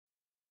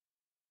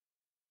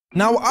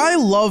Now, I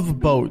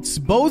love boats.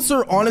 Boats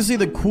are honestly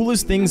the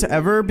coolest things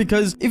ever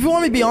because if you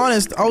want me to be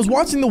honest, I was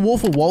watching The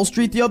Wolf of Wall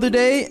Street the other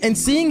day and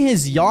seeing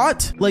his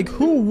yacht, like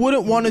who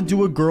wouldn't want to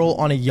do a girl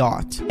on a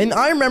yacht? And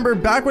I remember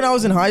back when I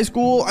was in high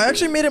school, I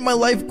actually made it my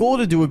life goal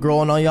to do a girl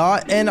on a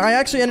yacht and I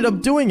actually ended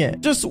up doing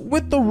it, just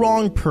with the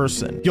wrong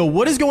person. Yo,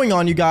 what is going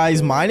on, you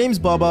guys? My name's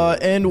Bubba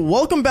and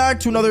welcome back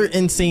to another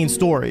insane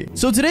story.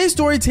 So today's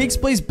story takes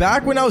place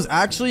back when I was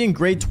actually in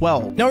grade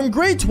 12. Now in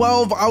grade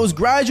 12, I was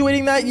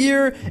graduating that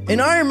year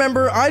and I remember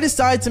I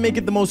decided to make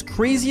it the most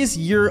craziest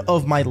year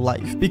of my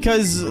life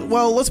because,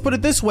 well, let's put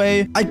it this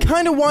way, I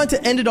kind of wanted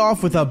to end it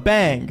off with a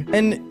bang.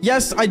 And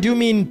yes, I do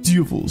mean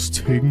Devil's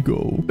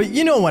Tango, but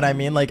you know what I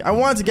mean, like I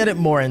wanted to get it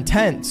more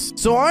intense.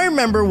 So I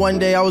remember one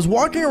day I was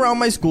walking around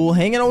my school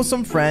hanging out with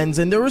some friends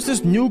and there was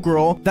this new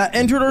girl that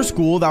entered our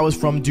school that was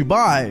from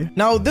Dubai.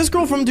 Now this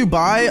girl from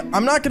Dubai,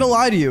 I'm not gonna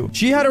lie to you,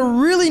 she had a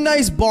really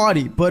nice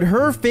body, but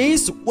her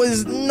face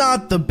was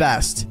not the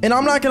best. And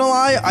I'm not gonna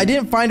lie, I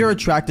didn't find her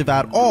attractive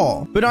at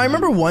all. But I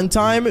remember one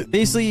time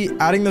basically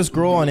adding this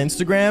girl on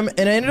Instagram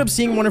and I ended up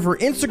seeing one of her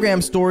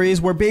Instagram stories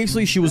where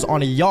basically she was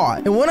on a yacht.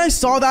 And when I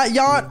saw that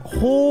yacht,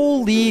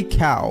 holy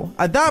cow.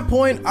 At that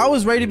point, I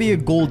was ready to be a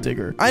gold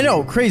digger. I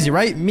know, crazy,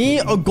 right? Me,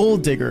 a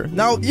gold digger.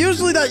 Now,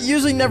 that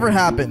usually never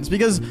happens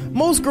because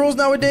most girls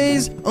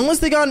nowadays, unless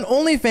they got an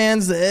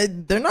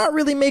OnlyFans, they're not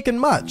really making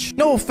much.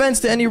 No offense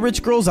to any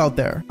rich girls out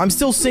there. I'm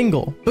still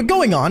single. But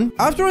going on,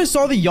 after I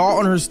saw the yacht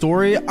on her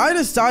story, I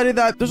decided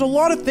that there's a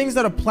lot of things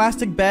that a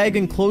plastic bag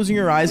and closing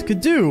your eyes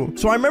could do.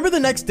 So I remember the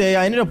next day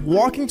I ended up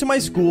walking to my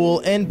school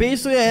and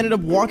basically I ended up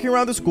walking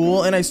around the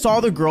school and I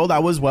saw the girl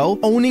that was, well,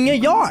 owning a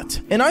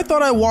yacht. And I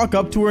thought I'd walk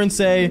up to her and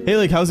say, hey,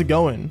 like, how's it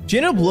going? She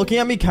ended up looking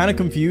at me kind of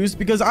confused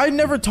because I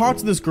never talked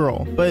to this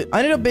girl, but I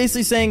ended up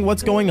basically saying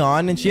what's going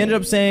on and she ended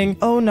up saying,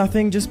 oh,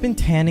 nothing, just been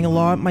tanning a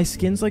lot. My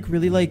skin's like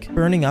really like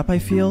burning up, I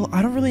feel.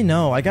 I don't really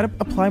know. I gotta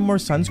apply more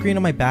sunscreen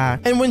on my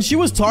back. And when she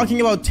was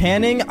talking about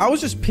tanning, I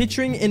was just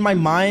picturing in my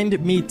mind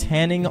me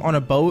tanning on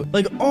a boat.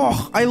 Like,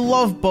 oh, I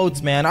love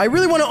boats, man. I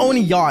really want to own a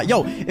yacht.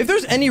 Yo, if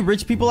there's any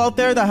rich people out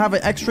there that have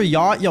an extra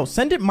yacht, yo,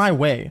 send it my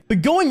way.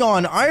 But going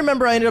on, I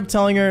remember I ended up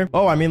telling her,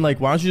 oh, I mean, like,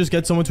 why don't you just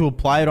get someone to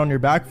apply it on your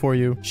back for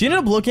you? She ended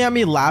up looking at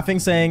me laughing,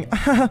 saying,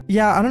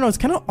 yeah, I don't know. It's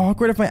kind of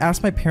awkward if I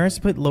ask my parents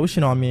to put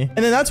lotion on me.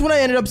 And then that's when I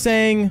ended up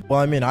saying, well,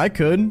 I mean, I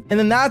could. And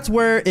then that's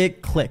where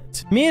it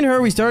clicked. Me and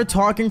her, we started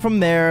talking from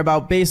there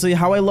about basically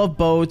how I love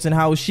boats and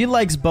how she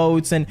likes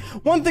boats. And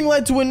one thing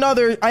led to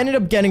another. I ended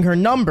up getting her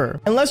number.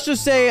 And let's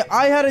just say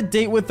I had a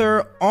date with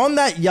her on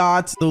that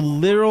yacht the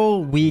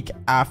literal week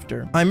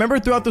after. I remember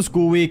throughout the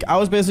school week, I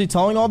was basically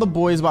telling all the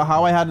boys about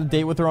how I had a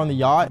date with her on the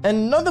yacht.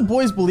 And none of the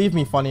boys believed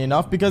me, funny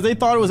enough, because they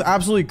thought it was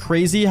absolutely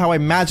crazy how I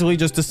magically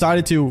just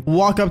decided to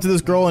walk up to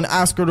this girl and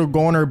ask her to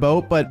go on her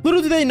boat. But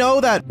little do they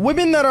know that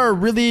women that are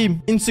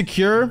really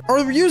insecure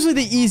are usually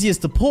the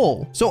easiest to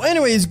pull. So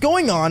anyways,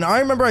 going on, I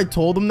remember I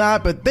told them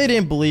that, but they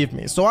didn't believe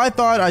me. So I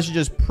thought I should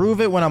just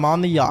prove it when I'm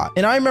on the yacht.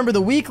 And I remember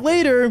the week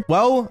later,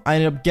 well, I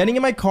ended up getting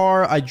in my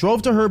car. I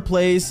drove to her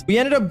place. We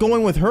ended up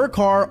going with her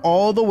car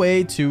all the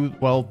way to,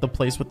 well, the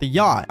place with the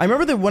yacht. I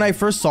remember that when I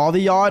first saw the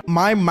yacht,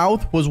 my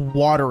mouth was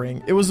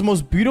watering. It was the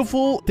most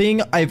beautiful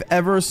thing I've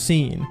ever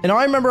seen. And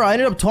I remember I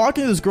ended up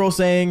talking to this girl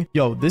saying,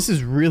 yo, this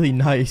is really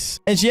nice.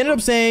 And she ended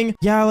up saying,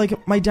 yeah,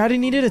 like my daddy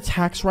needed a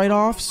tax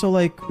write-off. So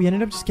like we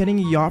ended up just getting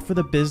a yacht for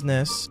the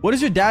business. What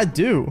does your dad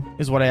do?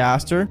 Is what I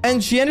asked her.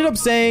 And she ended up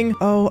saying,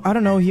 oh, I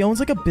don't know. He owns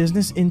like a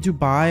business in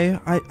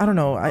Dubai. I don't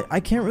know. I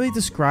can't really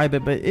describe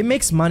it, but it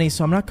makes money.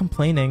 So I'm not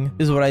complaining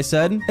is what I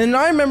said. And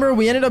I remember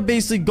we ended up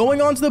basically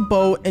going onto the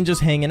boat and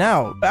just hanging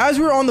out. But as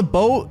we were on the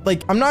boat,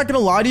 like, I'm not gonna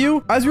lie to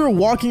you, as we were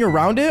walking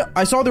around it,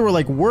 I saw there were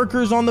like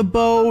workers on the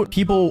boat,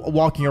 people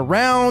walking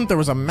around, there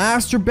was a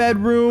master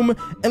bedroom,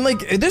 and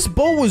like this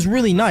boat was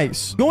really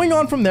nice. Going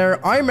on from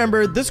there, I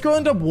remember this girl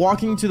ended up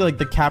walking to like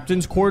the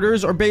captain's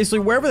quarters, or basically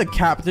wherever the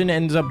captain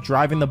ends up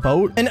driving the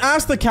boat, and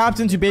asked the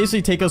captain to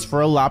basically take us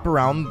for a lap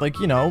around, like,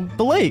 you know,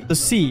 the lake, the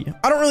sea.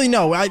 I don't really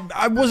know.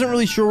 I wasn't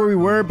really sure where we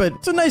were, but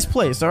it's a nice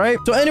place, all right?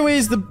 So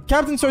anyways, the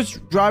captain starts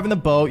driving the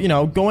boat, you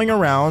know, going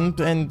around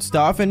and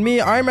stuff. And me,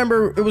 I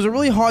remember it was a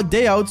really hot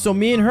day out. So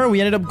me and her,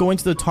 we ended up going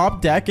to the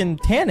top deck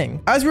and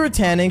tanning. As we were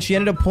tanning, she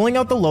ended up pulling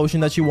out the lotion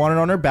that she wanted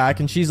on her back.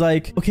 And she's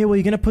like, okay, well,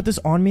 you're going to put this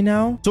on me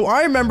now? So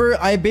I remember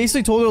I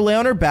basically told her to lay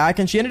on her back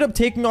and she ended up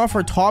taking off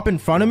her top in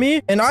front of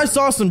me. And I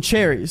saw some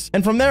cherries.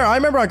 And from there, I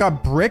remember I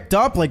got bricked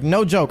up. Like,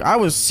 no joke. I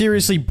was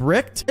seriously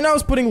bricked and I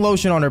was putting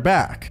lotion on her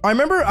back. I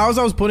remember as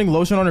I was putting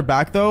lotion on her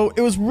back, though,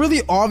 it was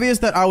really obvious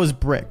that I was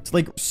bricked,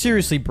 like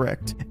seriously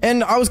bricked.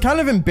 And I was kind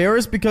of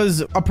embarrassed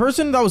because a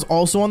person that was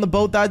also on the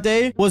boat that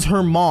day was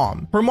her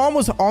mom. Her mom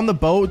was on the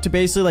boat to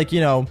basically, like,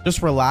 you know,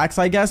 just relax,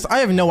 I guess. I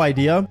have no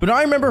idea. But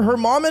I remember her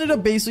mom ended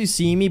up basically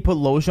seeing me put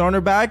lotion on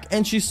her back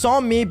and she saw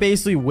me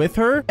basically with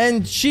her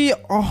and she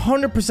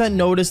 100%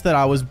 noticed that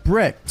I was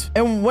bricked.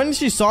 And when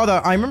she saw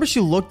that, I remember she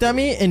looked at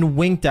me and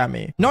winked at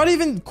me. Not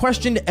even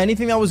questioned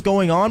anything that was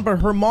going on,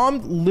 but her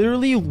mom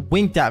literally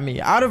winked at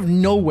me out of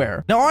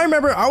nowhere. Now, I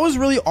remember I was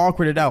really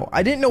awkwarded out.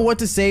 I didn't know what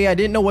to say. I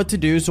didn't know what to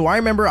do. So I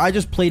remember I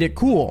just played it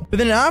cool. girl. But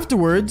then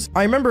afterwards,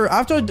 I remember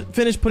after I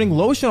finished putting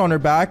lotion on her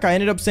back, I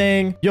ended up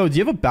saying, yo, do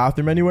you have a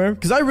bathroom anywhere?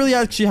 Because I really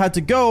actually had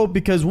to go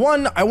because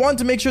one, I wanted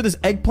to make sure this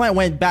eggplant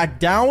went back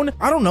down.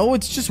 I don't know.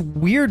 It's just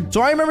weird.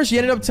 So I remember she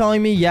ended up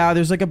telling me, yeah,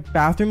 there's like a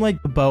bathroom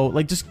like the boat.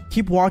 Like just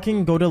keep walking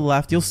and go to the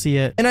left. You'll see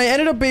it. And I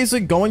ended up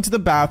basically going to the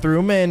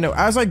bathroom. And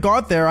as I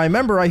got there, I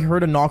remember I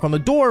heard a knock on the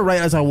door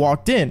right as I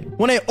walked in.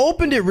 When I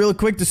opened it real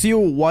quick to see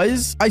who it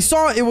was, I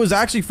saw it was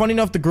actually, funny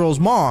enough, the girl's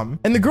mom.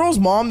 And the girl's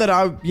mom that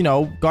I,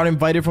 got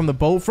invited from the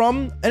boat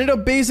from ended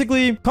up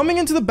basically coming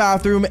into the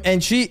bathroom,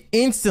 and she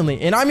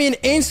instantly, and I mean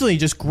instantly,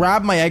 just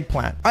grabbed my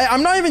eggplant.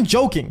 I'm not even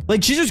joking.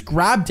 Like, she just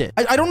grabbed it.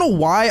 I don't know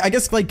why. I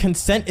guess like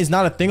consent is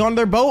not a thing on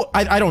their boat.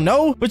 I don't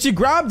know, but she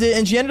grabbed it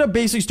and she ended up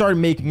basically started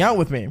making out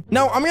with me.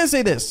 Now, I'm gonna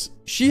say this.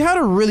 She had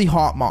a really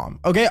hot mom.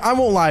 Okay, I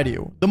won't lie to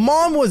you. The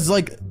mom was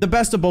like the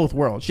best of both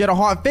worlds. She had a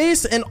hot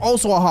face and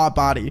also a hot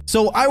body.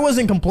 So I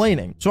wasn't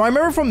complaining. So I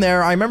remember from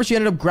there, I remember she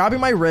ended up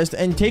grabbing my wrist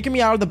and taking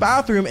me out of the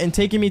bathroom and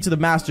taking me to the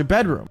master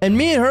bedroom. And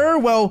me and her,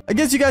 well, I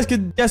guess you guys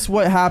could guess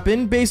what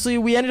happened. Basically,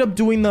 we ended up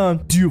doing the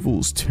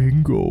devil's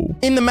tango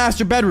in the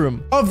master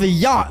bedroom of the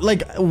yacht.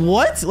 Like,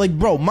 what? Like,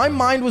 bro, my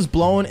mind was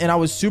blown and I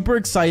was super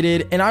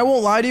excited. And I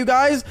won't lie to you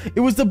guys,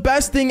 it was the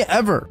best thing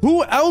ever.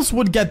 Who else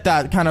would get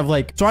that kind of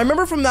like? So I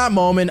remember from that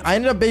moment, I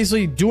ended up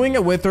basically doing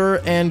it with her,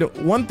 and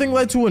one thing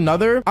led to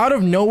another. Out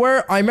of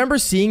nowhere, I remember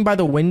seeing by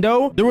the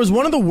window, there was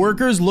one of the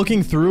workers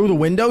looking through the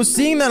window,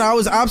 seeing that I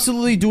was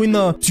absolutely doing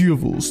the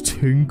devil's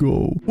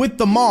tango with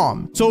the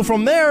mom. So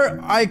from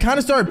there, I kind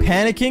of started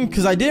panicking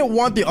because I didn't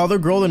want the other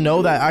girl to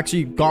know that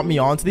actually got me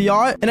onto the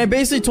yacht, and I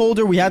basically told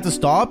her we had to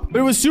stop. But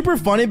it was super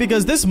funny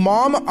because this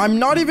mom, I'm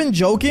not even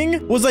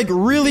joking, was like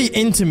really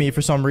into me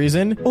for some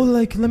reason. Oh,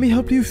 like, let me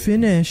help you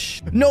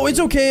finish. No, it's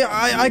okay.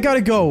 I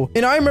gotta go.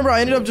 And I remember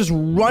I ended up just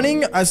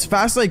running as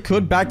fast as I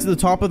could back to the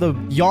top of the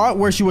yacht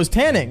where she was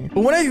tanning.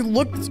 But when I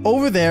looked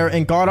over there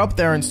and got up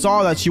there and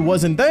saw that she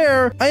wasn't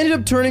there, I ended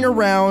up turning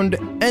around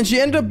and she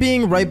ended up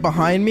being right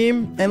behind me.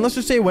 And let's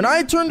just say when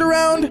I turned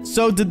around,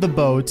 so did the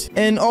boat.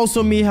 And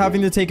also me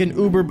having to take an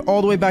Uber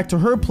all the way back to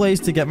her place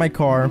to get my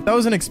car. That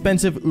was an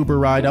expensive Uber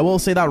ride. I will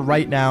say that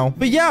right now.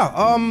 But yeah,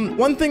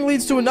 one thing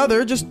leads to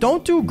another. Just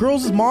don't do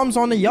girls' moms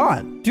on the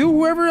yacht. Do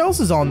whoever else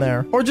is on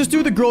there. Or just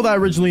do the girl that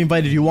originally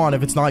invited you on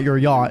if it's not your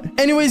yacht.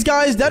 Anyways,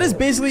 guys, that is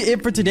basically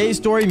it for today's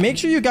story. Make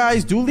sure you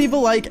guys do leave a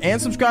like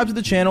and subscribe to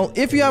the channel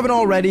if you haven't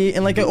already.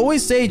 And like I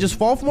always say, just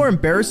fall for more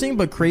embarrassing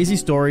but crazy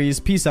stories.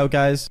 Peace out,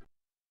 guys.